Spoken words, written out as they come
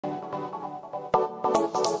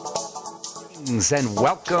Greetings and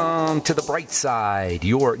welcome to The Bright Side,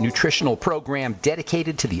 your nutritional program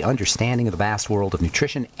dedicated to the understanding of the vast world of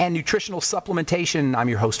nutrition and nutritional supplementation. I'm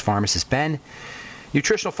your host, Pharmacist Ben,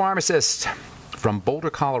 nutritional pharmacist from Boulder,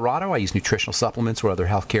 Colorado. I use nutritional supplements where other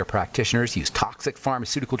healthcare practitioners use toxic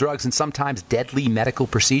pharmaceutical drugs and sometimes deadly medical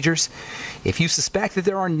procedures. If you suspect that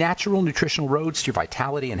there are natural nutritional roads to your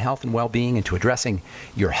vitality and health and well-being and to addressing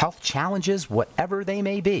your health challenges, whatever they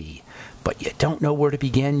may be, but you don't know where to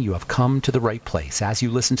begin, you have come to the right place. As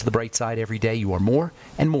you listen to The Bright Side every day, you are more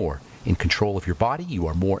and more in control of your body. You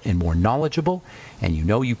are more and more knowledgeable, and you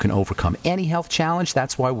know you can overcome any health challenge.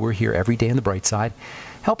 That's why we're here every day on The Bright Side,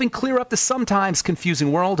 helping clear up the sometimes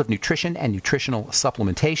confusing world of nutrition and nutritional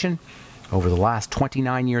supplementation. Over the last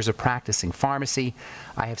 29 years of practicing pharmacy,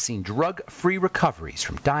 I have seen drug-free recoveries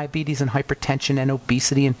from diabetes and hypertension and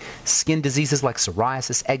obesity and skin diseases like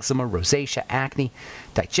psoriasis, eczema, rosacea, acne,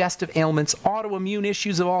 digestive ailments, autoimmune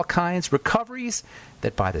issues of all kinds, recoveries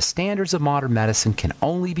that by the standards of modern medicine can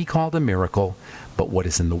only be called a miracle, but what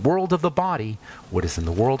is in the world of the body, what is in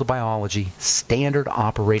the world of biology, standard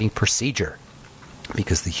operating procedure.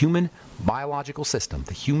 Because the human biological system,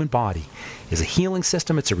 the human body, is a healing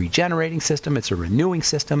system, it's a regenerating system, it's a renewing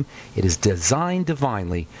system. It is designed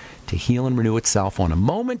divinely to heal and renew itself on a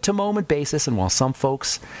moment-to-moment basis, and while some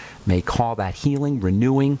folks may call that healing,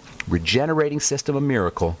 renewing, regenerating system a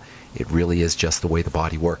miracle, it really is just the way the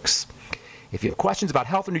body works. If you have questions about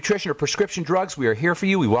health and nutrition or prescription drugs, we are here for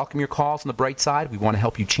you. We welcome your calls on The Bright Side. We want to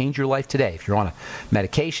help you change your life today. If you're on a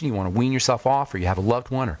medication, you want to wean yourself off, or you have a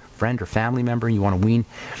loved one or friend or family member, and you want to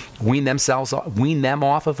wean them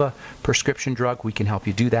off of a prescription drug, we can help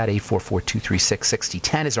you do that.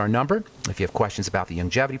 844-236-6010 is our number. If you have questions about the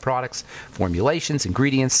longevity products, formulations,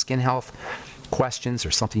 ingredients, skin health questions,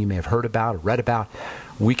 or something you may have heard about or read about,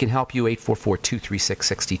 we can help you.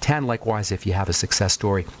 844-236-6010. Likewise, if you have a success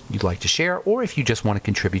story you'd like to share, or if you just want to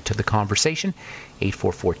contribute to the conversation,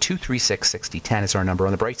 844-236-6010 is our number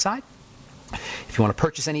on The Bright Side. If you want to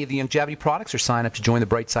purchase any of the longevity products or sign up to join the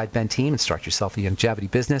Bright Side Ben team and start yourself a longevity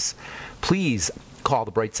business, please call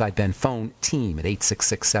the Bright Side Ben phone team at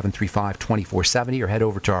 866-735-2470, or head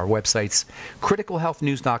over to our websites,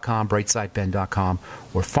 criticalhealthnews.com, brightsideben.com,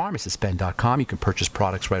 or pharmacistben.com. You can purchase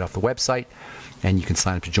products right off the website, and you can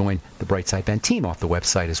sign up to join the Bright Side Ben team off the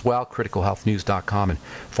website as well. criticalhealthnews.com and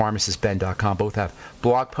pharmacistben.com both have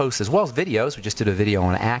blog posts as well as videos. We just did a video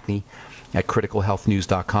on acne at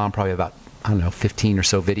criticalhealthnews.com, probably about 15 or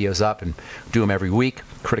so videos up, and do them every week.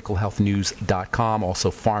 criticalhealthnews.com, also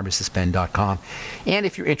pharmacistben.com. And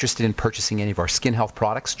if you're interested in purchasing any of our skin health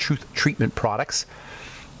products, Truth Treatment products,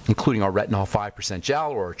 including our retinol 5% gel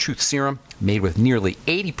or our Truth serum, made with nearly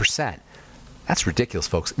 80%, that's ridiculous,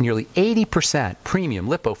 folks, nearly 80% premium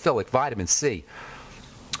lipophilic vitamin C.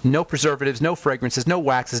 No preservatives, no fragrances, no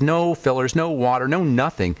waxes, no fillers, no water, no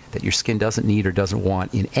nothing that your skin doesn't need or doesn't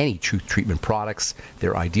want in any Truth Treatment products.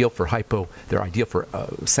 They're ideal for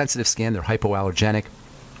sensitive skin. They're hypoallergenic.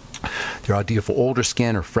 They're ideal for older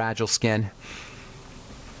skin or fragile skin.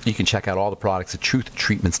 You can check out all the products at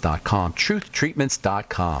truthtreatments.com.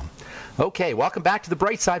 Truthtreatments.com. Okay, welcome back to The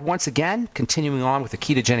Bright Side once again. Continuing on with the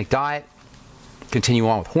ketogenic diet. Continue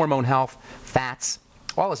on with hormone health, fats,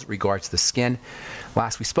 all as it regards the skin.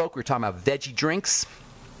 Last we spoke, we were talking about veggie drinks,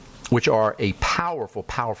 which are a powerful,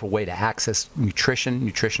 powerful way to access nutrition,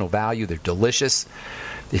 nutritional value. They're delicious.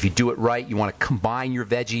 If you do it right, you want to combine your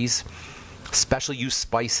veggies, especially use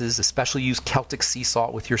spices, especially use Celtic sea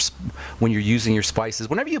salt with when you're using your spices.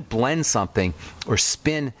 Whenever you blend something or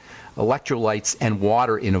spin electrolytes and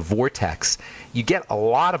water in a vortex, you get a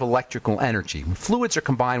lot of electrical energy. When fluids are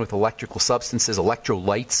combined with electrical substances,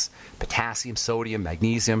 electrolytes, potassium, sodium,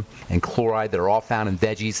 magnesium, and chloride that are all found in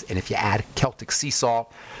veggies, and if you add Celtic sea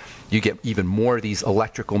salt, you get even more of these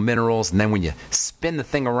electrical minerals, and then when you spin the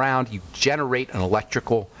thing around, you generate an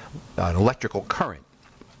electrical current.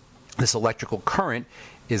 This electrical current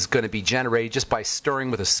is going to be generated just by stirring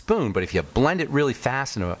with a spoon, but if you blend it really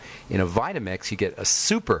fast in a Vitamix, you get a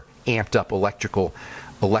super amped up electrical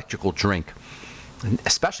drink. And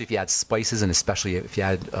especially if you add spices, and especially if you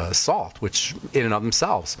add salt, which in and of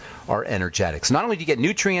themselves are energetic. So not only do you get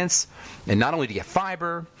nutrients, and not only do you get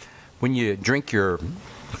fiber when you drink your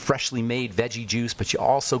freshly made veggie juice, but you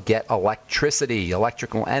also get electricity,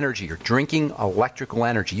 electrical energy. You're drinking electrical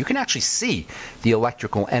energy. You can actually see the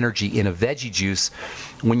electrical energy in a veggie juice.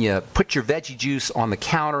 When you put your veggie juice on the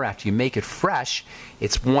counter after you make it fresh,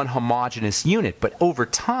 it's one homogeneous unit. But over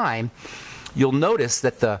time, you'll notice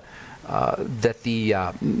that the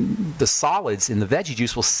solids in the veggie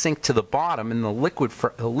juice will sink to the bottom, and the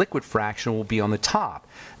liquid fraction will be on the top.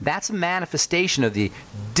 That's a manifestation of the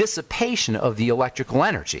dissipation of the electrical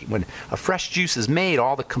energy. When a fresh juice is made,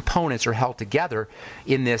 all the components are held together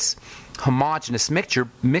in this homogeneous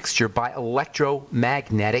mixture by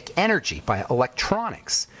electromagnetic energy, by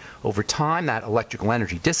electronics. Over time, that electrical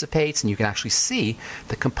energy dissipates, and you can actually see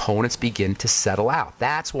the components begin to settle out.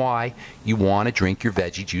 That's why you want to drink your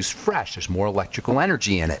veggie juice fresh. There's more electrical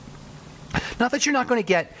energy in it. Not that you're not going to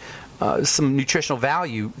get some nutritional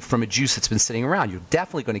value from a juice that's been sitting around. You're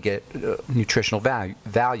definitely going to get nutritional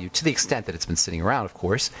value to the extent that it's been sitting around, of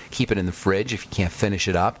course. Keep it in the fridge if you can't finish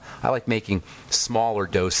it up. I like making smaller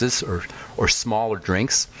doses or smaller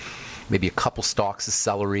drinks. Maybe a couple stalks of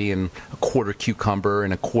celery and a quarter cucumber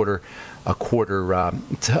and a quarter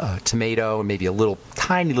tomato and maybe a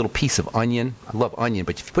tiny little piece of onion. I love onion,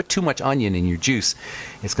 but if you put too much onion in your juice,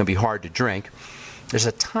 it's going to be hard to drink. There's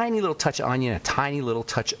a tiny little touch of onion, a tiny little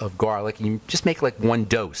touch of garlic, and you just make like one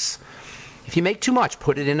dose. If you make too much,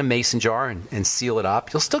 put it in a mason jar and seal it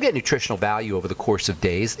up. You'll still get nutritional value over the course of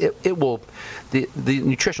days. The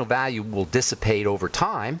nutritional value will dissipate over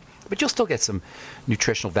time, but you'll still get some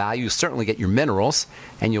nutritional value. You'll certainly get your minerals,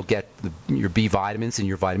 and you'll get your B vitamins and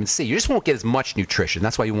your vitamin C. You just won't get as much nutrition.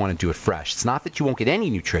 That's why you want to do it fresh. It's not that you won't get any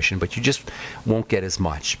nutrition, but you just won't get as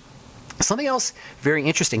much. Something else very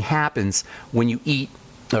interesting happens when you eat,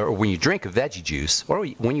 or when you drink a veggie juice, or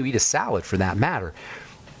when you eat a salad for that matter.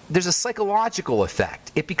 There's a psychological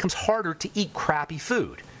effect. It becomes harder to eat crappy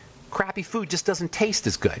food. Crappy food just doesn't taste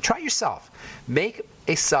as good. Try it yourself. Make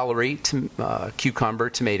a celery,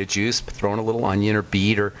 cucumber, tomato juice, throw in a little onion or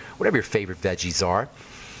beet or whatever your favorite veggies are.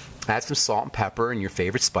 Add some salt and pepper and your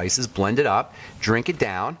favorite spices, blend it up, drink it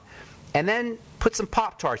down, and then put some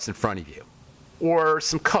Pop-Tarts in front of you, or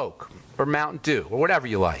some Coke, or Mountain Dew, or whatever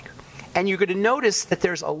you like. And you're going to notice that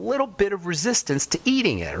there's a little bit of resistance to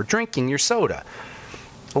eating it or drinking your soda.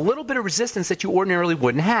 A little bit of resistance that you ordinarily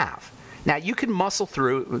wouldn't have. Now, you can muscle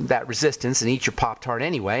through that resistance and eat your Pop-Tart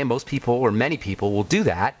anyway, and most people, or many people, will do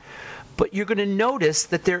that. But you're going to notice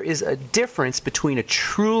that there is a difference between a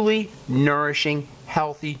truly nourishing,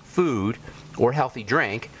 healthy food or healthy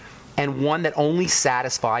drink and one that only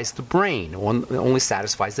satisfies the brain, one that only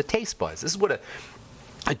satisfies the taste buds. This is what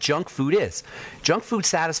a junk food is. Junk food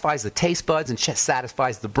satisfies the taste buds and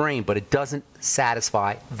satisfies the brain, but it doesn't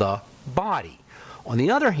satisfy the body. On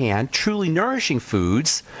the other hand, truly nourishing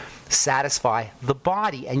foods satisfy the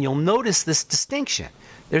body, and you'll notice this distinction.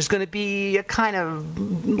 There's going to be a kind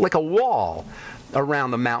of like a wall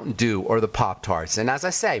around the Mountain Dew or the Pop-Tarts. And as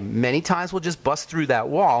I say, many times we'll just bust through that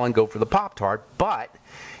wall and go for the Pop-Tart, but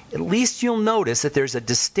at least you'll notice that there's a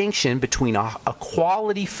distinction between a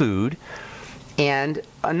quality food and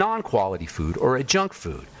a non-quality food or a junk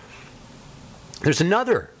food. There's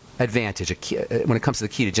another advantage when it comes to the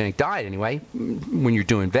ketogenic diet anyway, when you're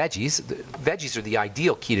doing veggies. Veggies are the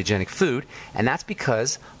ideal ketogenic food, and that's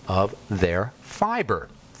because of their fiber.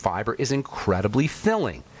 Fiber is incredibly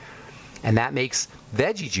filling, and that makes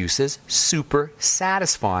veggie juices super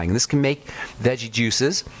satisfying. And this can make veggie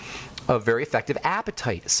juices a very effective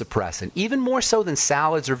appetite suppressant, even more so than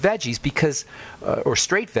salads or veggies, because or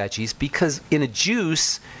straight veggies, because in a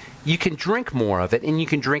juice you can drink more of it and you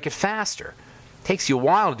can drink it faster. It takes you a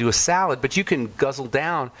while to do a salad, but you can guzzle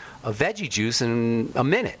down a veggie juice in a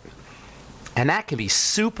minute. And that can be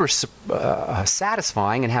super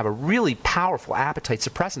satisfying and have a really powerful appetite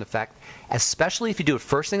suppressant effect, especially if you do it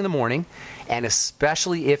first thing in the morning, and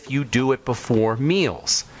especially if you do it before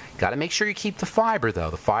meals. Got to make sure you keep the fiber,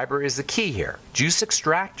 though. The fiber is the key here. Juice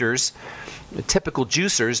extractors, typical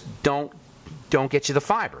juicers, don't get you the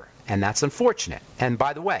fiber, and that's unfortunate. And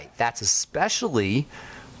by the way, that's especially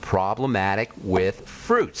problematic with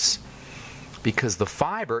fruits, because the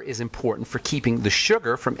fiber is important for keeping the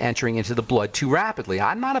sugar from entering into the blood too rapidly.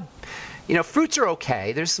 Fruits are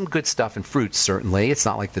okay. There's some good stuff in fruits, certainly. It's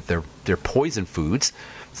not like that they're poison foods.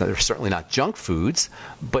 So they're certainly not junk foods.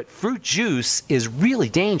 But fruit juice is really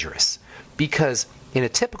dangerous, because in a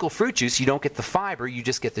typical fruit juice, you don't get the fiber, you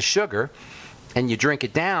just get the sugar, and you drink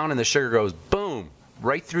it down, and the sugar goes boom,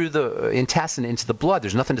 right through the intestine into the blood.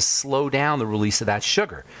 There's nothing to slow down the release of that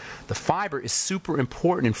sugar. The fiber is super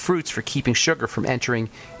important in fruits for keeping sugar from entering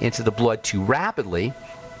into the blood too rapidly.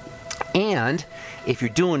 And if you're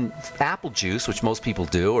doing apple juice, which most people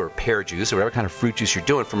do, or pear juice, or whatever kind of fruit juice you're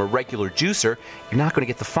doing from a regular juicer, you're not going to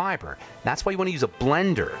get the fiber. That's why you want to use a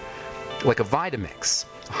blender, like a Vitamix,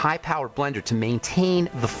 a high-powered blender, to maintain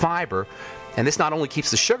the fiber. And this not only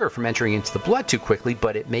keeps the sugar from entering into the blood too quickly,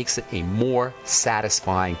 but it makes it a more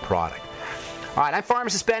satisfying product. All right, I'm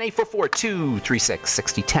Pharmacist Ben.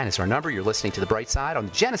 844-236-6010 is our number. You're listening to The Bright Side on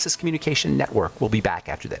the Genesis Communication Network. We'll be back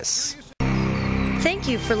after this. Thank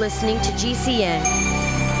you for listening to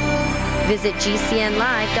GCN. Visit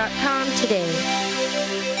GCNlive.com today.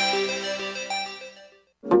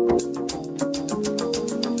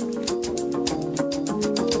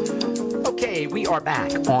 Okay, we are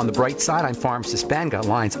back on the bright side. I'm Pharmacist Ben. Got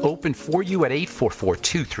lines open for you at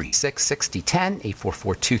 844-236-6010,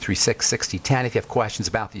 844-236-6010. If you have questions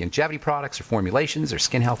about the longevity products or formulations or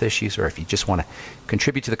skin health issues, or if you just want to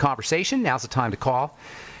contribute to the conversation, now's the time to call,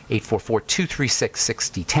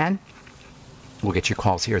 844-236-6010. We'll get your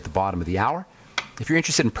calls here at the bottom of the hour. If you're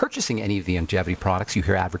interested in purchasing any of the longevity products you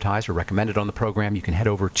hear advertised or recommended on the program, you can head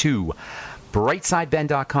over to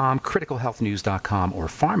brightsideben.com, criticalhealthnews.com, or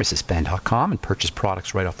pharmacistben.com and purchase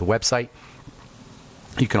products right off the website.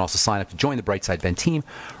 You can also sign up to join the Brightside Ben team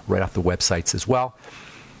right off the websites as well.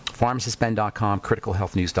 pharmacistben.com,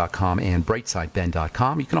 criticalhealthnews.com, and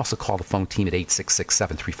brightsideben.com. You can also call the phone team at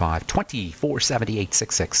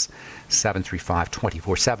 866-735-2470,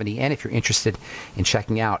 866-735-2470. And if you're interested in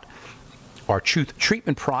checking out our Truth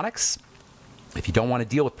Treatment products, if you don't want to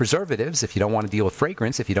deal with preservatives, if you don't want to deal with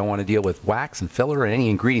fragrance, if you don't want to deal with wax and filler and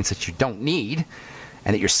any ingredients that you don't need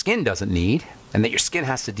and that your skin doesn't need and that your skin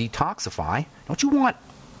has to detoxify, don't you want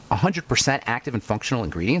 100% active and functional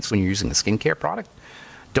ingredients when you're using a skincare product?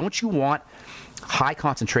 Don't you want high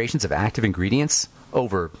concentrations of active ingredients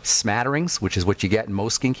over smatterings, which is what you get in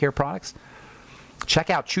most skincare products? Check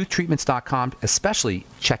out truthtreatments.com, especially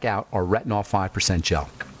check out our retinol 5% gel.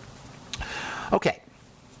 Okay.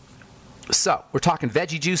 So, we're talking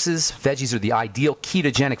veggie juices. Veggies are the ideal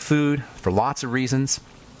ketogenic food for lots of reasons,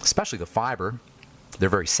 especially the fiber. They're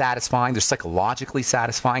very satisfying. They're psychologically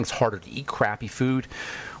satisfying. It's harder to eat crappy food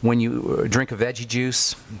when you drink a veggie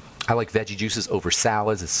juice. I like veggie juices over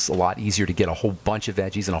salads. It's a lot easier to get a whole bunch of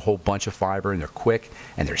veggies and a whole bunch of fiber, and they're quick,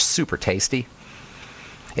 and they're super tasty.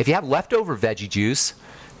 If you have leftover veggie juice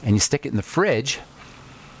and you stick it in the fridge,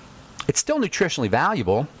 it's still nutritionally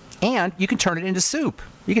valuable, and you can turn it into soup.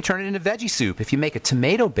 You can turn it into veggie soup. If you make a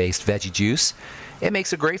tomato-based veggie juice, it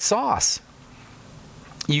makes a great sauce.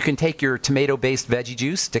 You can take your tomato-based veggie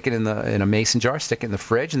juice, stick it in a mason jar, stick it in the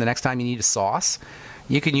fridge, and the next time you need a sauce,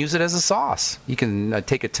 you can use it as a sauce. You can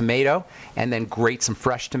take a tomato and then grate some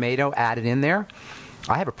fresh tomato, add it in there.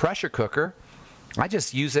 I have a pressure cooker. I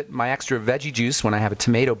just use it, my extra veggie juice, when I have a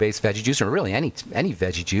tomato-based veggie juice, or really any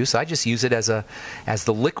veggie juice, I just use it as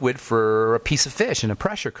the liquid for a piece of fish in a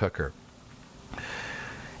pressure cooker.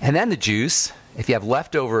 And then the juice, if you have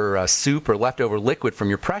leftover soup or leftover liquid from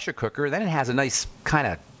your pressure cooker, then it has a nice kind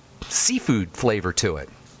of seafood flavor to it.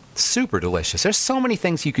 Super delicious. There's so many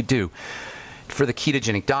things you could do for the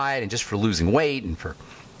ketogenic diet and just for losing weight and for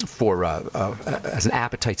as an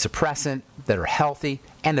appetite suppressant that are healthy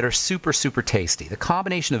and that are super, super tasty. The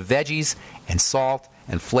combination of veggies and salt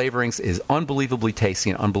and flavorings is unbelievably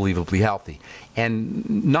tasty and unbelievably healthy.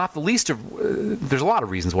 And not the least of, there's a lot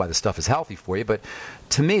of reasons why this stuff is healthy for you, but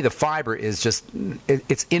to me the fiber is just,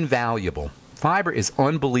 it's invaluable. Fiber is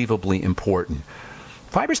unbelievably important.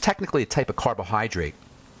 Fiber is technically a type of carbohydrate,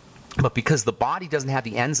 but because the body doesn't have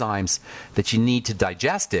the enzymes that you need to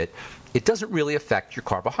digest it, it doesn't really affect your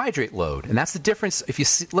carbohydrate load. And that's the difference. If you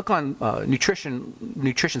look on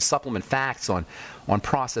nutrition supplement facts on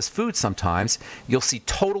processed foods sometimes, you'll see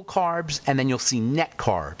total carbs and then you'll see net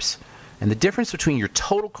carbs. And the difference between your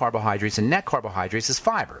total carbohydrates and net carbohydrates is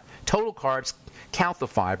fiber. Total carbs count the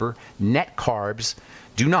fiber. Net carbs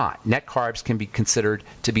do not. Net carbs can be considered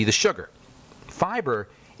to be the sugar. Fiber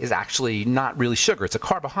is actually not really sugar. It's a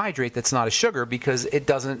carbohydrate that's not a sugar because it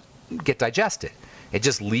doesn't get digested. It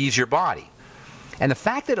just leaves your body. And the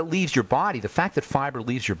fact that it leaves your body, the fact that fiber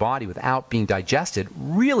leaves your body without being digested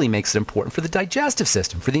really makes it important for the digestive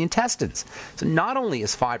system, for the intestines. So not only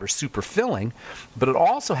is fiber super filling, but it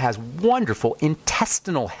also has wonderful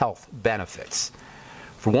intestinal health benefits.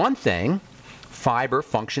 For one thing, fiber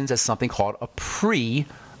functions as something called a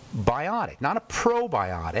prebiotic. Not a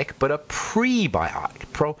probiotic, but a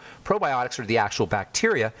prebiotic. Probiotics are the actual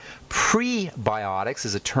bacteria. Prebiotics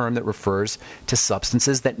is a term that refers to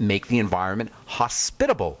substances that make the environment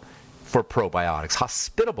hospitable for probiotics,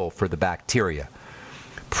 hospitable for the bacteria.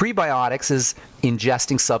 Prebiotics is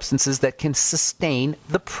ingesting substances that can sustain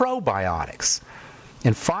the probiotics.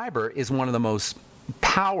 And fiber is one of the most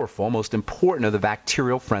powerful, most important of the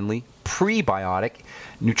bacterial-friendly prebiotic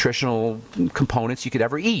nutritional components you could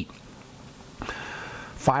ever eat.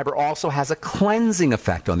 Fiber also has a cleansing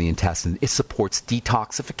effect on the intestine. It supports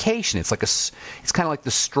detoxification. It's kind of like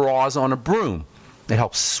the straws on a broom. It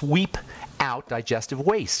helps sweep out digestive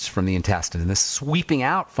wastes from the intestine. And this sweeping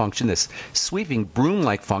out function, this sweeping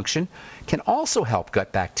broom-like function, can also help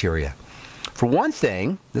gut bacteria. For one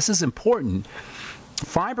thing, this is important,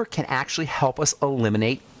 fiber can actually help us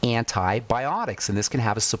eliminate antibiotics, and this can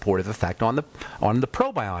have a supportive effect on the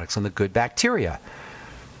probiotics, on the good bacteria.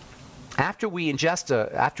 After we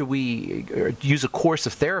use a course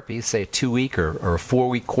of therapy, say a 2-week or a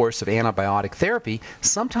 4-week course of antibiotic therapy,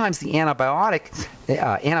 sometimes the antibiotic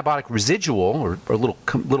residual or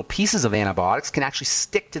little pieces of antibiotics can actually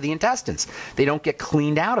stick to the intestines. They don't get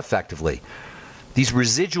cleaned out effectively. These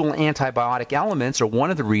residual antibiotic elements are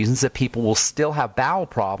one of the reasons that people will still have bowel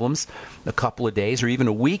problems a couple of days or even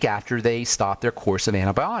a week after they stop their course of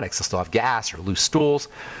antibiotics. They'll still have gas or loose stools,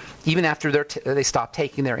 even after they stop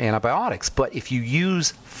taking their antibiotics. But if you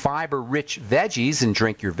use fiber-rich veggies and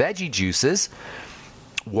drink your veggie juices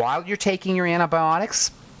while you're taking your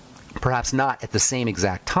antibiotics, perhaps not at the same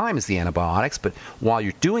exact time as the antibiotics, but while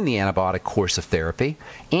you're doing the antibiotic course of therapy,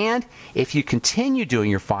 and if you continue doing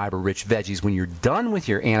your fiber-rich veggies when you're done with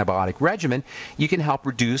your antibiotic regimen, you can help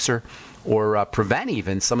reduce or prevent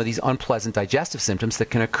even some of these unpleasant digestive symptoms that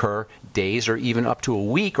can occur days or even up to a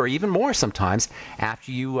week or even more sometimes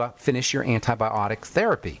after you finish your antibiotic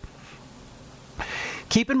therapy.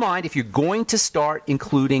 Keep in mind, if you're going to start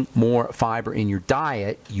including more fiber in your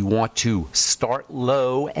diet, you want to start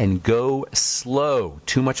low and go slow.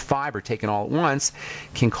 Too much fiber taken all at once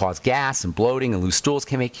can cause gas and bloating, and loose stools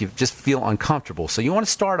can make you just feel uncomfortable. So you want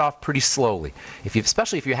to start off pretty slowly.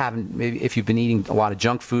 Especially if you've been eating a lot of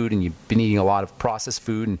junk food and you've been eating a lot of processed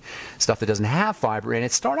food and stuff that doesn't have fiber in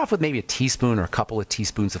it, start off with maybe a teaspoon or a couple of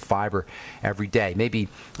teaspoons of fiber every day. Maybe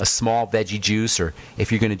a small veggie juice, or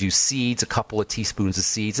if you're going to do seeds, a couple of teaspoons of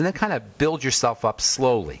seeds, and then kind of build yourself up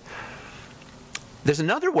slowly. There's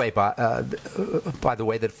another way, by the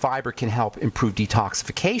way, that fiber can help improve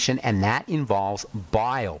detoxification, and that involves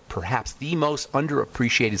bile, perhaps the most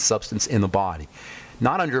underappreciated substance in the body.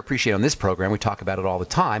 Not underappreciated on this program, we talk about it all the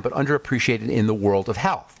time, but underappreciated in the world of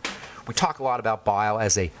health. We talk a lot about bile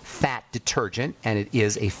as a fat detergent, and it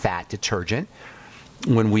is a fat detergent.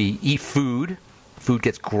 When we eat food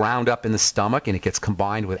gets ground up in the stomach and it gets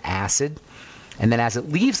combined with acid. And then as it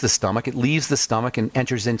leaves the stomach and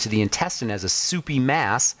enters into the intestine as a soupy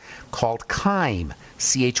mass called chyme,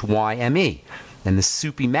 C-H-Y-M-E. And the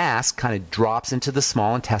soupy mass kind of drops into the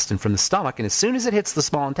small intestine from the stomach. And as soon as it hits the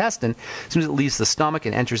small intestine, as soon as it leaves the stomach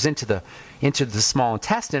and enters into the small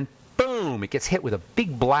intestine, boom, it gets hit with a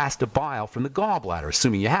big blast of bile from the gallbladder,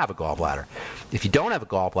 assuming you have a gallbladder. If you don't have a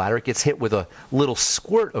gallbladder, it gets hit with a little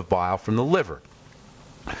squirt of bile from the liver.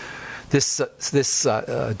 This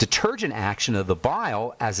detergent action of the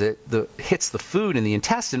bile, as it hits the food in the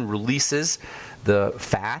intestine, releases the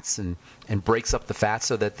fats and breaks up the fats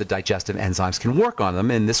so that the digestive enzymes can work on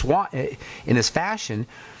them. In this fashion,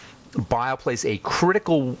 bile plays a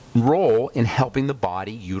critical role in helping the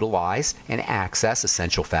body utilize and access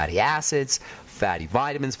essential fatty acids, fatty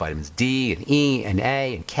vitamins, vitamins D and E and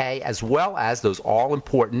A and K, as well as those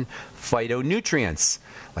all-important phytonutrients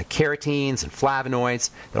like carotenes and flavonoids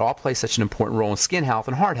that all play such an important role in skin health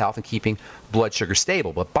and heart health and keeping blood sugar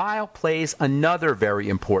stable. But bile plays another very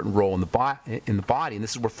important role in the body, and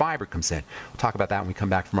this is where fiber comes in. We'll talk about that when we come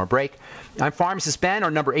back from our break. I'm Pharmacist Ben.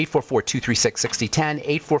 Our number 844-236-6010,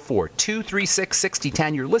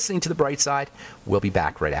 844-236-6010. You're listening to The Bright Side. We'll be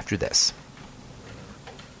back right after this.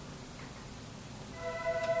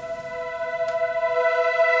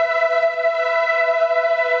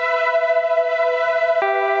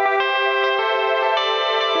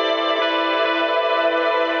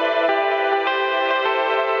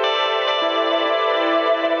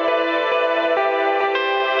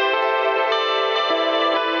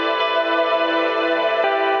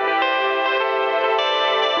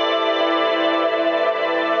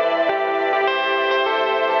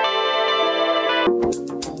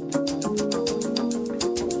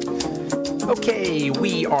 Okay,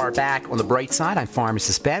 we are back on The Bright Side. I'm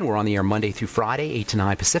Pharmacist Ben. We're on the air Monday through Friday, 8 to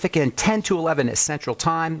 9 Pacific and 10 to 11 Central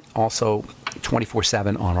Time. Also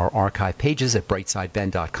 24/7 on our archive pages at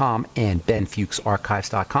brightsideben.com and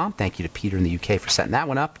benfuchsarchives.com. Thank you to Peter in the UK for setting that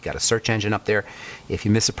one up. Got a search engine up there. If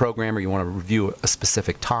you miss a program or you want to review a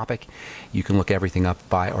specific topic, you can look everything up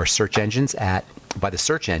by the search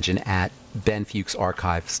engine at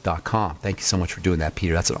benfuchsarchives.com. Thank you so much for doing that,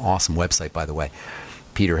 Peter. That's an awesome website, by the way.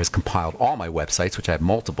 Peter has compiled all my websites, which I have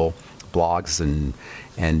multiple blogs and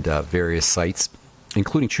various sites,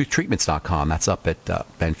 including truthtreatments.com. That's up at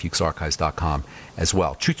benfuchsarchives.com as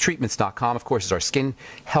well. Truthtreatments.com, of course, is our skin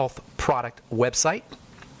health product website.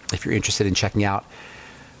 If you're interested in checking out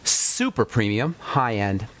super premium,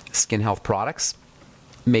 high-end skin health products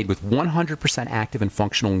made with 100% active and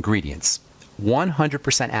functional ingredients.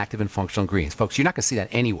 100% active and functional ingredients. Folks, you're not going to see that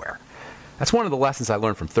anywhere. That's one of the lessons I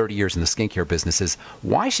learned from 30 years in the skincare business is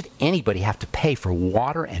why should anybody have to pay for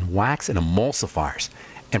water and wax and emulsifiers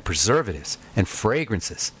and preservatives and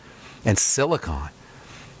fragrances and silicone?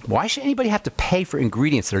 Why should anybody have to pay for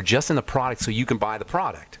ingredients that are just in the product so you can buy the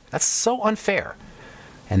product? That's so unfair.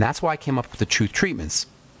 And that's why I came up with the Truth Treatments.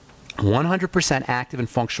 100% active and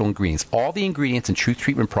functional ingredients. All the ingredients in Truth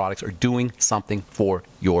Treatment products are doing something for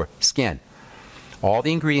your skin. All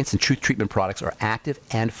the ingredients in Truth Treatment products are active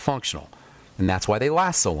and functional. And that's why they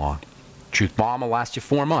last so long. Truth Balm will last you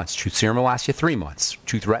 4 months. Truth Serum will last you 3 months.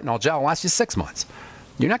 Truth Retinol Gel will last you 6 months.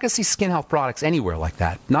 You're not going to see skin health products anywhere like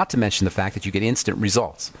that, not to mention the fact that you get instant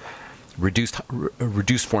results. Reduced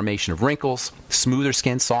formation of wrinkles, smoother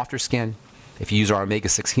skin, softer skin. If you use our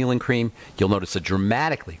omega-6 healing cream, you'll notice a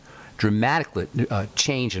dramatic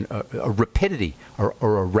change in a rapidity or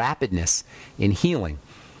a rapidness in healing.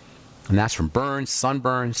 And that's from burns,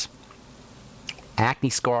 sunburns,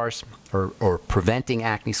 acne scars, or preventing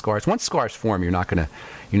acne scars. Once scars form, you're not going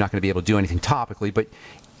to be able to do anything topically, but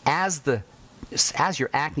as your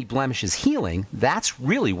acne blemish is healing, that's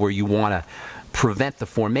really where you want to prevent the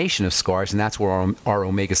formation of scars, and that's where our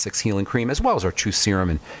omega-6 healing cream, as well as our Truth Serum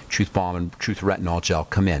and Truth Balm and Truth Retinol Gel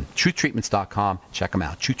come in. TruthTreatments.com, check them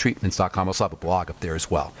out. TruthTreatments.com, also have a blog up there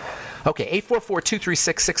as well. Okay,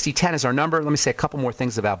 844-236-6010 is our number. Let me say a couple more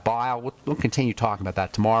things about bile. We'll continue talking about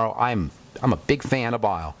that tomorrow. I'm a big fan of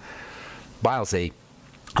bile. Bile is a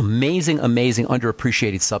amazing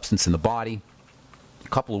underappreciated substance in the body. A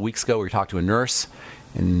couple of weeks ago, we talked to a nurse,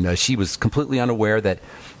 and she was completely unaware that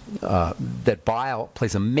bile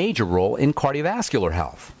plays a major role in cardiovascular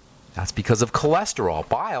health. That's because of cholesterol.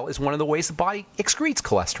 Bile is one of the ways the body excretes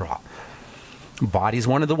cholesterol. Bile is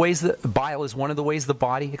one of the ways the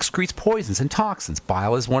body excretes poisons and toxins.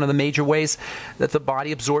 Bile is one of the major ways that the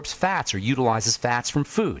body absorbs fats or utilizes fats from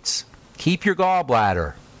foods. Keep your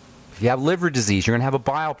gallbladder. If you have liver disease, you're going to have a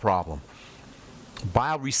bile problem.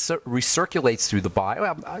 Bile recirculates through the body.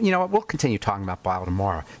 Well, you know what? We'll continue talking about bile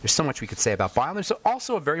tomorrow. There's so much we could say about bile. There's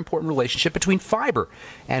also a very important relationship between fiber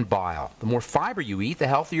and bile. The more fiber you eat, the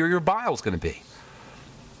healthier your bile is going to be.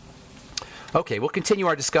 Okay, we'll continue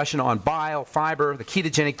our discussion on bile, fiber, the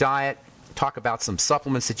ketogenic diet, talk about some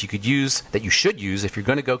supplements that you could use, that you should use if you're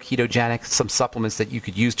going to go ketogenic, some supplements that you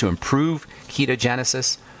could use to improve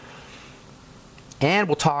ketogenesis. And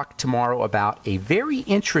we'll talk tomorrow about a very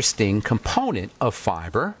interesting component of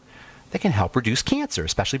fiber that can help reduce cancer,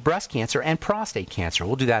 especially breast cancer and prostate cancer.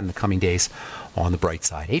 We'll do that in the coming days on the bright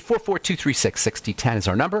side. 844-236-6010 is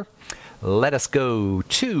our number. Let us go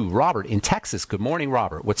to Robert in Texas. Good morning,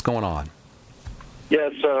 Robert. What's going on?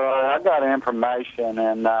 Yes, sir. I got information,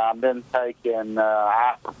 and I've been taking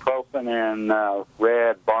ibuprofen and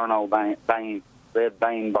red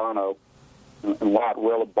vein Burno and white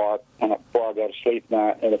willow bark before I go to sleep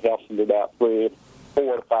night, and it helps me do about 4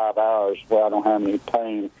 to 5 hours where I don't have any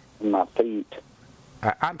pain in my feet.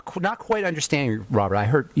 I'm not quite understanding, Robert. I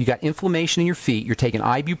heard you got inflammation in your feet. You're taking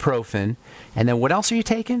ibuprofen, and then what else are you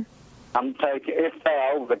taking? I'm taking it's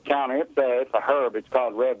over the counter. It's a herb. It's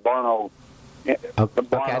called red Burno. Okay,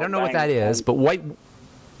 I don't know what that is, but white.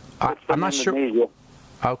 I'm not sure.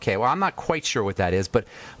 Okay, well, I'm not quite sure what that is, but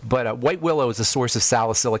white willow is a source of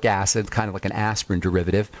salicylic acid, kind of like an aspirin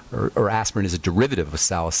derivative, or aspirin is a derivative of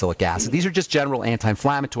salicylic acid. These are just general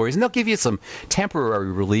anti-inflammatories, and they'll give you some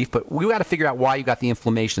temporary relief, but we got to figure out why you got the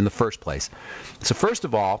inflammation in the first place. So first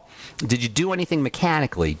of all, did you do anything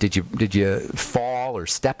mechanically? Did you fall or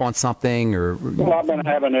step on something? Well, I've been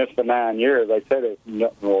having this for 9 years. They said it's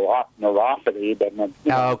neuropathy, but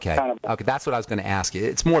okay, that's what I was going to ask you.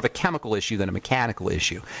 It's more of a chemical issue than a mechanical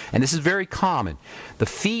issue. And this is very common. The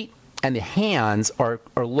feet and the hands are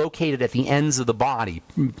located at the ends of the body,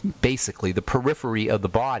 basically, the periphery of the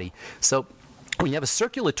body. So when you have a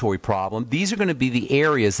circulatory problem, these are going to be the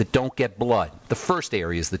areas that don't get blood, the first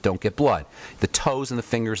areas that don't get blood, the toes and the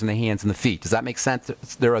fingers and the hands and the feet. Does that make sense?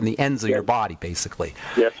 They're on the ends of your body, basically.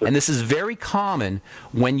 Yes, sir. And this is very common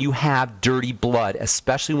when you have dirty blood,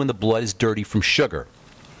 especially when the blood is dirty from sugar.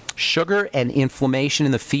 Sugar and inflammation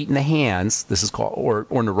in the feet and the hands, this is called, or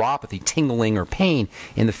neuropathy, tingling or pain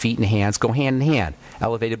in the feet and hands, go hand in hand.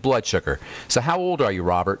 Elevated blood sugar. So how old are you,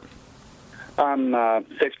 Robert? I'm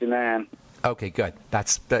 69. Okay, good.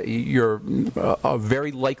 You're a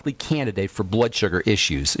very likely candidate for blood sugar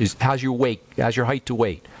issues. How's your weight? How's your height to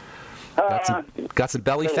weight? Got some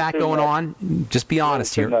belly fat going on? Just be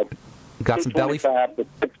honest here. Got some belly fat.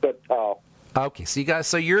 6 foot tall. Okay,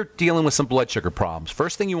 so you're dealing with some blood sugar problems.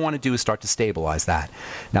 First thing you want to do is start to stabilize that.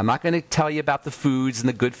 Now, I'm not going to tell you about the foods and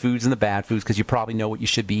the good foods and the bad foods because you probably know what you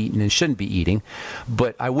should be eating and shouldn't be eating.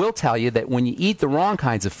 But I will tell you that when you eat the wrong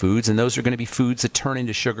kinds of foods, and those are going to be foods that turn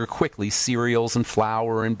into sugar quickly, cereals and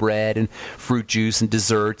flour and bread and fruit juice and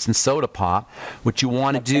desserts and soda pop, what you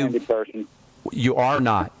want to do... Candy person. You are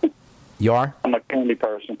not. You are? I'm a candy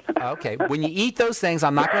person. Okay. When you eat those things,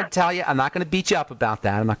 I'm not going to tell you. I'm not going to beat you up about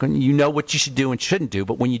that. I'm not going. You know what you should do and shouldn't do.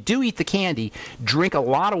 But when you do eat the candy, drink a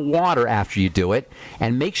lot of water after you do it,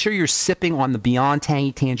 and make sure you're sipping on the Beyond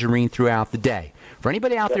Tangy Tangerine throughout the day. For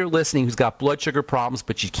anybody out there listening who's got blood sugar problems,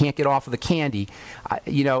 but you can't get off of the candy,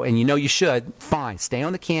 and you should, fine. Stay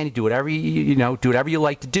on the candy. Do whatever do whatever you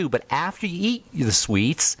like to do. But after you eat the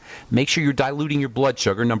sweets, make sure you're diluting your blood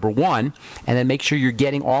sugar, number one, and then make sure you're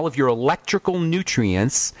getting all of your electrical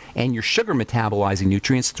nutrients and your sugar metabolizing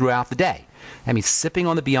nutrients throughout the day. That means sipping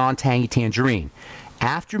on the Beyond Tangy Tangerine.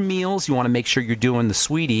 After meals, you want to make sure you're doing the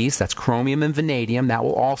sweeties. That's chromium and vanadium. That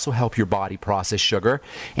will also help your body process sugar.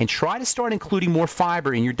 And try to start including more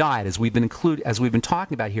fiber in your diet, as we've been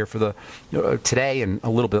talking about here for the today and a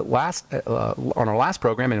little bit on our last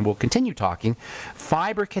program, and we'll continue talking.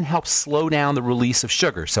 Fiber can help slow down the release of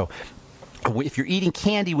sugar. So if you're eating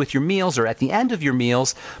candy with your meals or at the end of your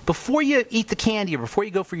meals, before you eat the candy or before you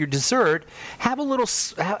go for your dessert, have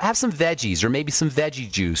some veggies or maybe some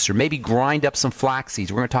veggie juice or maybe grind up some flax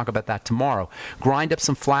seeds. We're going to talk about that tomorrow. Grind up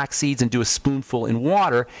some flax seeds and do a spoonful in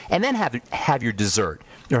water, and then have your dessert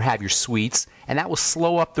or have your sweets, and that will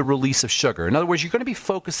slow up the release of sugar. In other words, you're going to be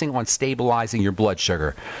focusing on stabilizing your blood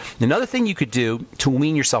sugar. Another thing you could do to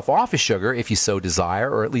wean yourself off of sugar, if you so desire,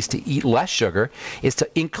 or at least to eat less sugar, is to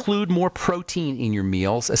include more protein in your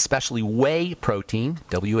meals, especially whey protein,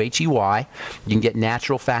 W-H-E-Y. You can get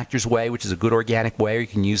Natural Factors whey, which is a good organic whey, or you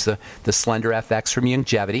can use the Slender FX from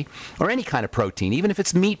Youngevity, or any kind of protein, even if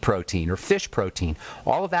it's meat protein or fish protein.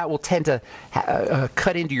 All of that will tend to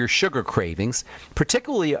cut into your sugar cravings,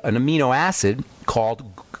 particularly an amino acid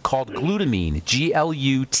called glutamine,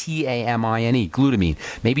 G-L-U-T-A-M-I-N-E, glutamine.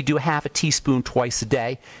 Maybe do a half a teaspoon twice a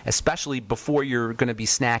day, especially before you're going to be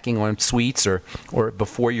snacking on sweets or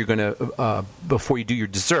before you do your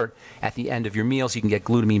dessert. At the end of your meals, you can get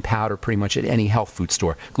glutamine powder pretty much at any health food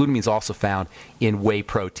store. Glutamine is also found in whey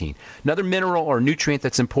protein. Another mineral or nutrient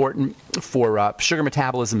that's important for sugar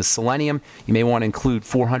metabolism is selenium. You may want to include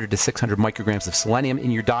 400 to 600 micrograms of selenium in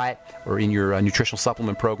your diet or in your nutritional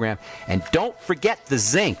supplement program. And don't forget the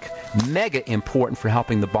zinc. Mega important for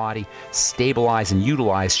helping the body stabilize and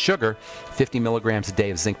utilize sugar. 50 milligrams a day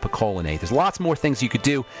of zinc picolinate. There's lots more things you could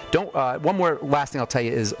do. One more last thing I'll tell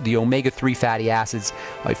you is the omega-3 fatty acids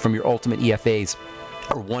from your Ultimate EFAs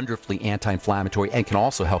are wonderfully anti-inflammatory and can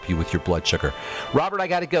also help you with your blood sugar. Robert, I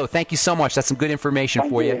got to go. Thank you so much. That's some good information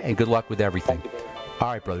for you, and good luck with everything. All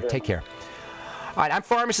right, brother. Take care. All right, I'm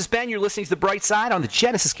Pharmacist Ben. You're listening to The Bright Side on the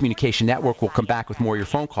Genesis Communication Network. We'll come back with more of your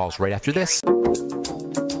phone calls right after this.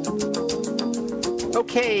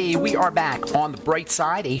 Okay, we are back on The Bright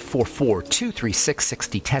Side.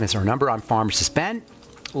 844-236-6010 is our number. I'm Pharmacist Ben.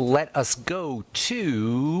 Let us go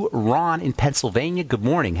to Ron in Pennsylvania. Good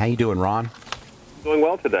morning. How you doing, Ron? Doing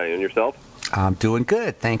well today, and yourself? I'm doing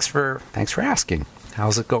good. Thanks for asking.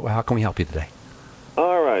 How's it go? How can we help you today?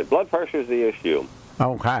 All right. Blood pressure is the issue.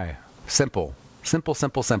 Okay. Simple. If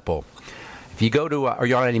you go to, are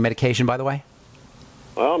you on any medication, by the way?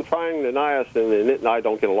 Well, I'm trying the niacin, and it and I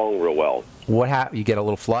don't get along real well. You get a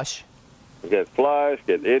little flush? I get flush,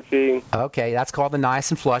 get itchy. Okay, that's called the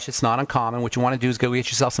niacin flush. It's not uncommon. What you want to do is go get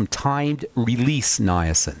yourself some timed release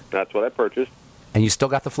niacin. That's what I purchased. And you still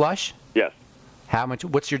got the flush? Yes. How much?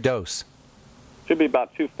 What's your dose? Should be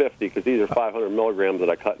about 250 because these are 500 milligrams that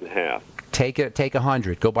I cut in half. Take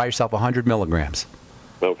 100. Go buy yourself 100 milligrams.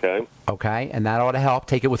 Okay. Okay, and that ought to help.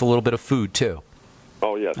 Take it with a little bit of food, too.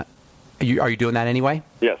 Oh, yes. Are you doing that anyway?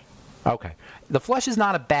 Yes. Okay. The flush is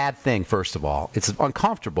not a bad thing, first of all. It's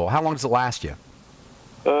uncomfortable. How long does it last you?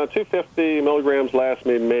 250 milligrams lasts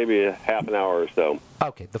me maybe a half an hour or so.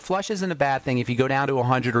 Okay. The flush isn't a bad thing. If you go down to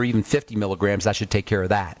 100 or even 50 milligrams, that should take care of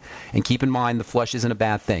that. And keep in mind, the flush isn't a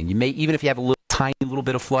bad thing. You may, even if you have a tiny little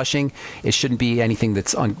bit of flushing, it shouldn't be anything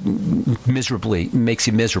that's makes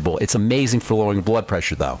you miserable. It's amazing for lowering blood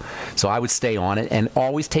pressure, though. So I would stay on it, and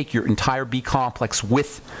always take your entire B complex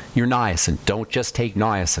with your niacin. Don't just take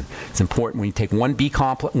niacin. It's important when you take one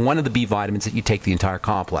of the B vitamins that you take the entire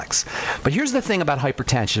complex. But here's the thing about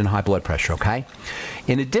hypertension and high blood pressure, okay?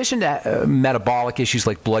 In addition to metabolic issues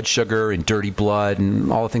like blood sugar and dirty blood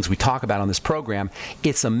and all the things we talk about on this program,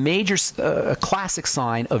 it's a major classic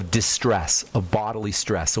sign of distress, of bodily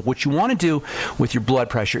stress. So what you want to do with your blood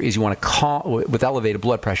pressure is you want to with elevated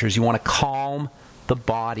blood pressure is you want to calm the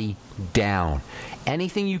body down.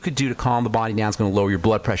 Anything you could do to calm the body down is going to lower your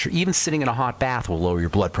blood pressure. Even sitting in a hot bath will lower your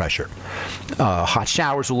blood pressure. Hot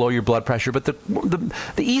showers will lower your blood pressure. But the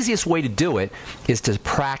easiest way to do it is to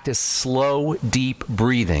practice slow, deep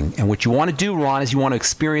breathing. And what you want to do, Ron, is you want to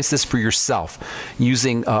experience this for yourself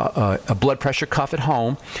using a blood pressure cuff at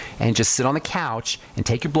home, and just sit on the couch and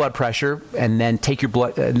take your blood pressure, and then take your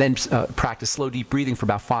practice slow, deep breathing for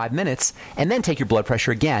about 5 minutes, and then take your blood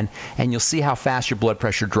pressure again, and you'll see how fast your blood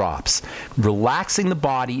pressure drops. Relaxing the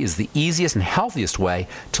body is the easiest and healthiest way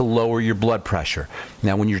to lower your blood pressure.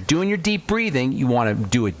 Now, when you're doing your deep breathing, you want to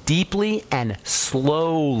do it deeply and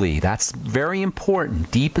slowly. That's very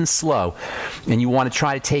important, deep and slow. And you want to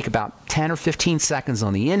try to take about 10 or 15 seconds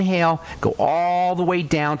on the inhale, go all the way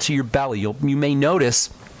down to your belly. You may notice,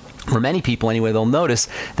 for many people anyway, they'll notice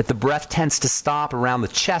that the breath tends to stop around the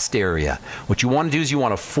chest area. What you want to do is you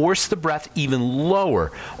want to force the breath even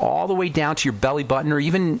lower, all the way down to your belly button, or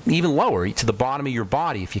even lower to the bottom of your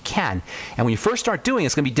body if you can. And when you first start doing it,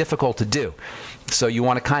 it's going to be difficult to do. So you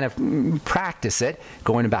want to kind of practice it,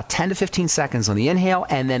 going about 10 to 15 seconds on the inhale,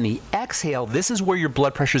 and then the exhale. This is where your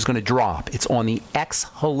blood pressure is going to drop. It's on the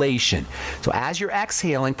exhalation. So as you're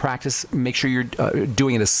exhaling, make sure you're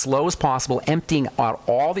doing it as slow as possible, emptying out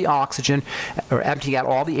all the oxygen, or emptying out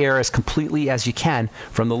all the air as completely as you can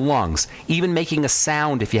from the lungs. Even making a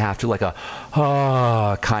sound if you have to, like a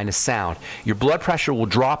kind of sound. Your blood pressure will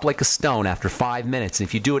drop like a stone after 5 minutes. And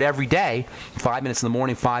if you do it every day, 5 minutes in the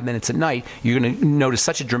morning, 5 minutes at night, you're going to notice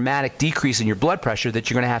such a dramatic decrease in your blood pressure that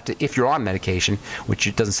you're going to have to, if you're on medication, which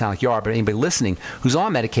it doesn't sound like you are, but anybody listening who's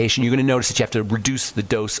on medication, you're going to notice that you have to reduce the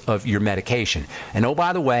dose of your medication. And oh,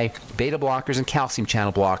 by the way, beta blockers and calcium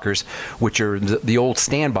channel blockers, which are the old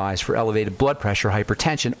standbys for elevated blood pressure,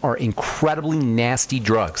 hypertension, are incredibly nasty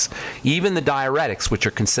drugs. Even the diuretics, which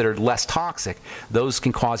are considered less toxic, those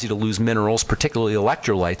can cause you to lose minerals, particularly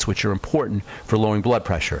electrolytes, which are important for lowering blood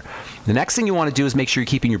pressure. The next thing you want to do is make sure you're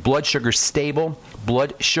keeping your blood sugar stable.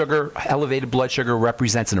 Elevated blood sugar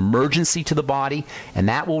represents an emergency to the body, and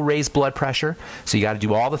that will raise blood pressure. So you got to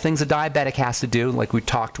do all the things a diabetic has to do, like we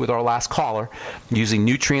talked with our last caller, using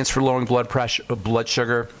nutrients for lowering blood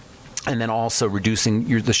sugar, and then also reducing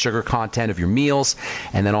the sugar content of your meals,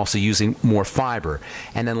 and then also using more fiber.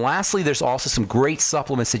 And then lastly, there's also some great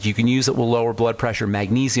supplements that you can use that will lower blood pressure.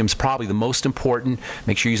 Magnesium is probably the most important.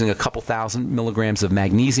 Make sure you're using a couple thousand milligrams of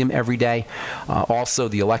magnesium every day. Also,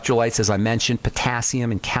 the electrolytes, as I mentioned,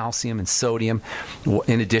 potassium and calcium and sodium,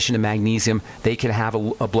 in addition to magnesium, they can have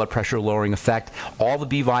a blood pressure lowering effect. All the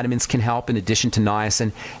B vitamins can help in addition to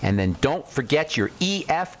niacin. And then don't forget your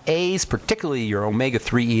EFAs, particularly your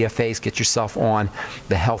omega-3 EFAs. Get yourself on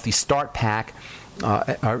the Healthy Start Pack.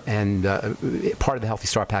 And part of the Healthy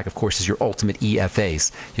Start Pack, of course, is your Ultimate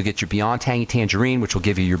EFAs. You'll get your Beyond Tangy Tangerine, which will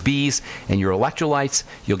give you your Bs and your electrolytes.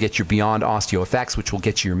 You'll get your Beyond OsteoFX, which will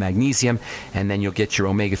get you your magnesium. And then you'll get your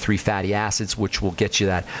omega-3 fatty acids, which will get you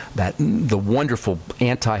the wonderful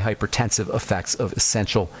anti-hypertensive effects of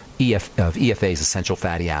EFAs, essential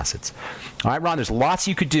fatty acids. All right, Ron, there's lots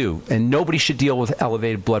you could do, and nobody should deal with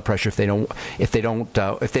elevated blood pressure if they don't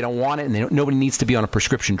want it, and nobody needs to be on a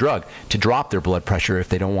prescription drug to drop their blood pressure if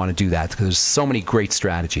they don't want to do that, because there's so many great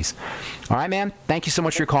strategies. All right, man, thank you so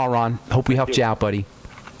much for your call, Ron. Hope we helped you out, buddy.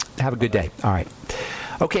 Have a good day. All right.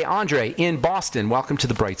 Okay, Andre in Boston, welcome to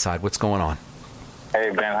the Bright Side. What's going on? Hey,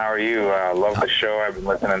 Ben, how are you? Love the show. I've been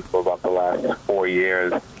listening for about the last 4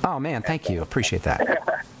 years. Oh, man, thank you. Appreciate that.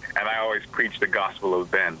 And I always preach the gospel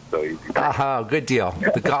of Ben. So good deal.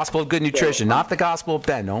 The gospel of good nutrition, not the gospel of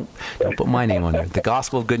Ben. Don't put my name on there. The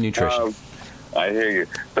gospel of good nutrition. I hear you.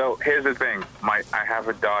 So here's the thing. I have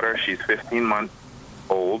a daughter. She's 15 months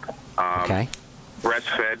old. Okay.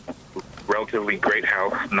 Breastfed, relatively great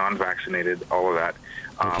health, non-vaccinated, all of that.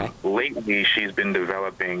 Okay. Lately, she's been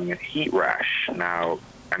developing heat rash. Now,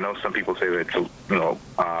 I know some people say that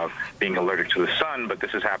it's, being allergic to the sun, but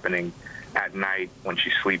this is happening at night when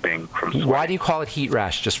she's sleeping from sweating. Why do you call it heat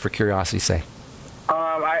rash, just for curiosity's sake?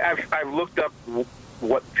 I've looked up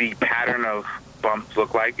what the pattern of bumps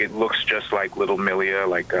look like. It looks just like little milia,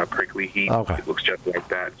 like prickly heat. Okay. It looks just like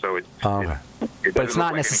that. So but it's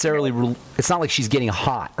not necessarily. It's not like she's getting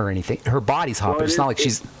hot or anything. Her body's hot, but it's not like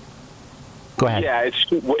she's. Go ahead. Yeah,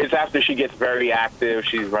 it's after she gets very active.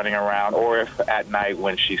 She's running around, or if at night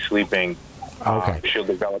when she's sleeping. Okay. She'll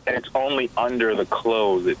develop, and it's only under the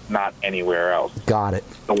clothes. It's not anywhere else. Got it.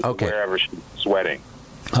 So okay. Wherever she's sweating.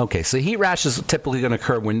 Okay, so heat rash is typically going to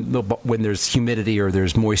occur when there's humidity or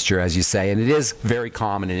there's moisture, as you say, and it is very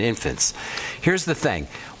common in infants. Here's the thing.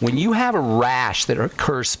 When you have a rash that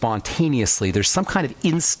occurs spontaneously, there's some kind of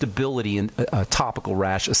instability in a topical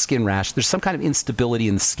rash, a skin rash. There's some kind of instability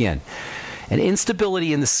in the skin. And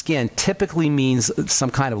instability in the skin typically means some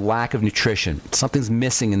kind of lack of nutrition. Something's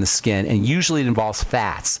missing in the skin, and usually it involves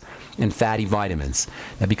fats and fatty vitamins.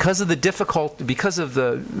 Now, because of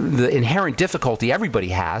the inherent difficulty everybody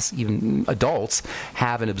has, even adults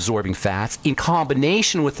have in absorbing fats, in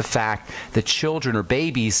combination with the fact that children or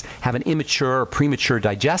babies have an immature or premature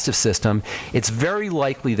digestive system, it's very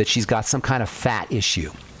likely that she's got some kind of fat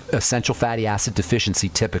issue. Essential fatty acid deficiency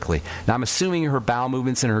typically. Now, I'm assuming her bowel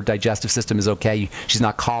movements and her digestive system is okay. She's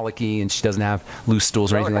not colicky and she doesn't have loose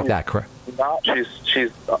stools or anything like that, correct?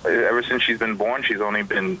 She's ever since she's been born, she's only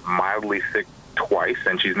been mildly sick twice,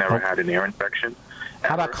 and she's never had an ear infection.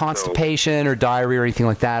 How about constipation or diarrhea or anything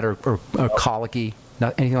like that, or colicky?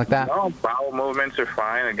 Not anything like that? No, bowel movements are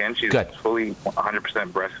fine. Again, she's fully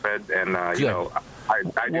 100% breastfed, and I do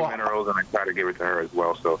minerals, and I try to give it to her as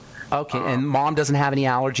well. So. Okay, and mom doesn't have any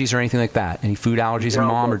allergies or anything like that? Any food allergies in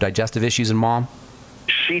mom or digestive issues in mom?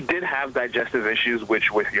 She did have digestive issues, which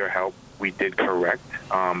with your help we did correct.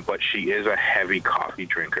 But she is a heavy coffee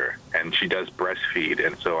drinker, and she does breastfeed,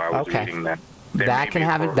 and so I was reading that. That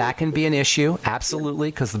can be an issue, absolutely,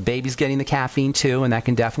 because the baby's getting the caffeine too, and that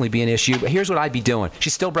can definitely be an issue. But here's what I'd be doing.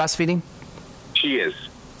 She's still breastfeeding? She is.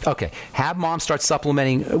 Okay, have mom start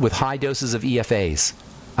supplementing with high doses of EFAs.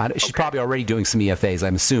 She's probably already doing some EFAs,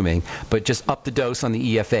 I'm assuming, but just up the dose on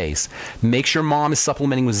the EFAs. Make sure mom is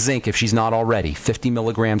supplementing with zinc if she's not already, 50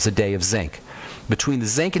 milligrams a day of zinc. Between the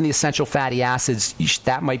zinc and the essential fatty acids,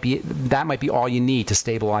 that might be all you need to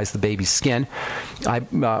stabilize the baby's skin.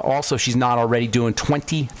 Also, she's not already doing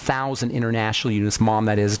 20,000 international units, mom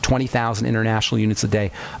that is, 20,000 international units a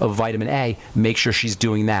day of vitamin A. Make sure she's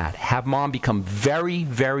doing that. Have mom become very,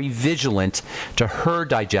 very vigilant to her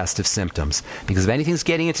digestive symptoms, because if anything's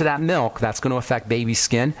getting into that milk, that's going to affect baby's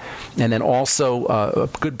skin. And then also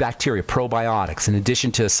good bacteria, probiotics. In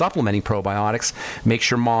addition to supplementing probiotics, make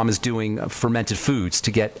sure mom is doing fermented foods to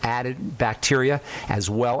get added bacteria as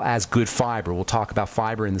well as good fiber. We'll talk about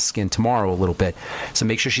fiber in the skin tomorrow a little bit. So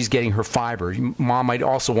make sure she's getting her fiber. Mom might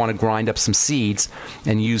also want to grind up some seeds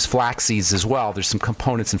and use flax seeds as well. There's some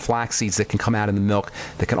components in flax seeds that can come out in the milk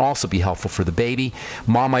that can also be helpful for the baby.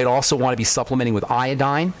 Mom might also want to be supplementing with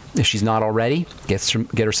iodine if she's not already. Get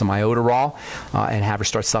her some iodoral and have her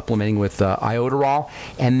start supplementing with iodoral.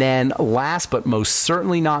 And then last but most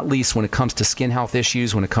certainly not least, when it comes to skin health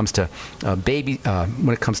issues, when it comes to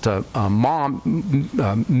when it comes to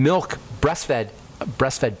milk,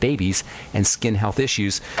 breastfed babies and skin health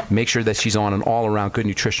issues, make sure that she's on an all-around good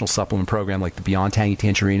nutritional supplement program like the Beyond Tangy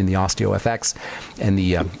Tangerine and the OsteoFX and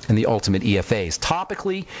the Ultimate EFAs.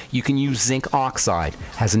 Topically, you can use zinc oxide.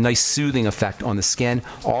 Has a nice soothing effect on the skin.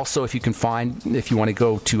 Also, if you want to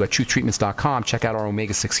go to truthtreatments.com, check out our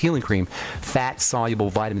omega-6 healing cream.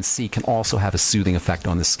 Fat-soluble vitamin C can also have a soothing effect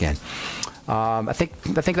on the skin. I think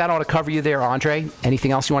that ought to cover you there, Andre.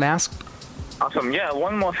 Anything else you want to ask? Awesome. Yeah,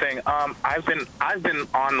 one more thing. I've been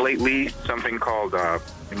on lately something called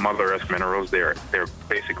Mother Earth minerals. They're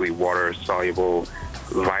basically water soluble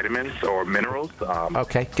vitamins or minerals.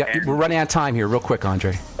 Okay, we're running out of time here. Real quick,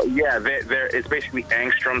 Andre. Yeah, it's basically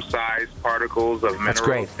angstrom-sized particles of minerals. That's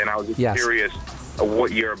great. And I was just curious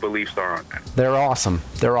what your beliefs are on that. They're awesome.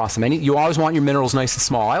 They're awesome. And you always want your minerals nice and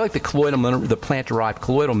small. I like the plant-derived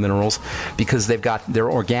colloidal minerals because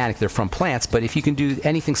they're organic. They're from plants. But if you can do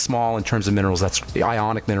anything small in terms of minerals, that's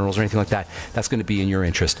ionic minerals or anything like that, that's going to be in your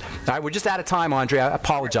interest. All right, we're just out of time, Andre. I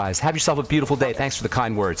apologize. Have yourself a beautiful day. Thanks for the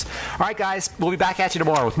kind words. All right, guys, we'll be back at you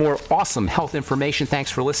tomorrow with more awesome health information.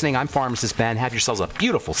 Thanks for listening. I'm Pharmacist Ben. Have yourselves a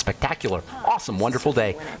beautiful, spectacular, awesome, wonderful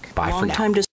day. Bye for now.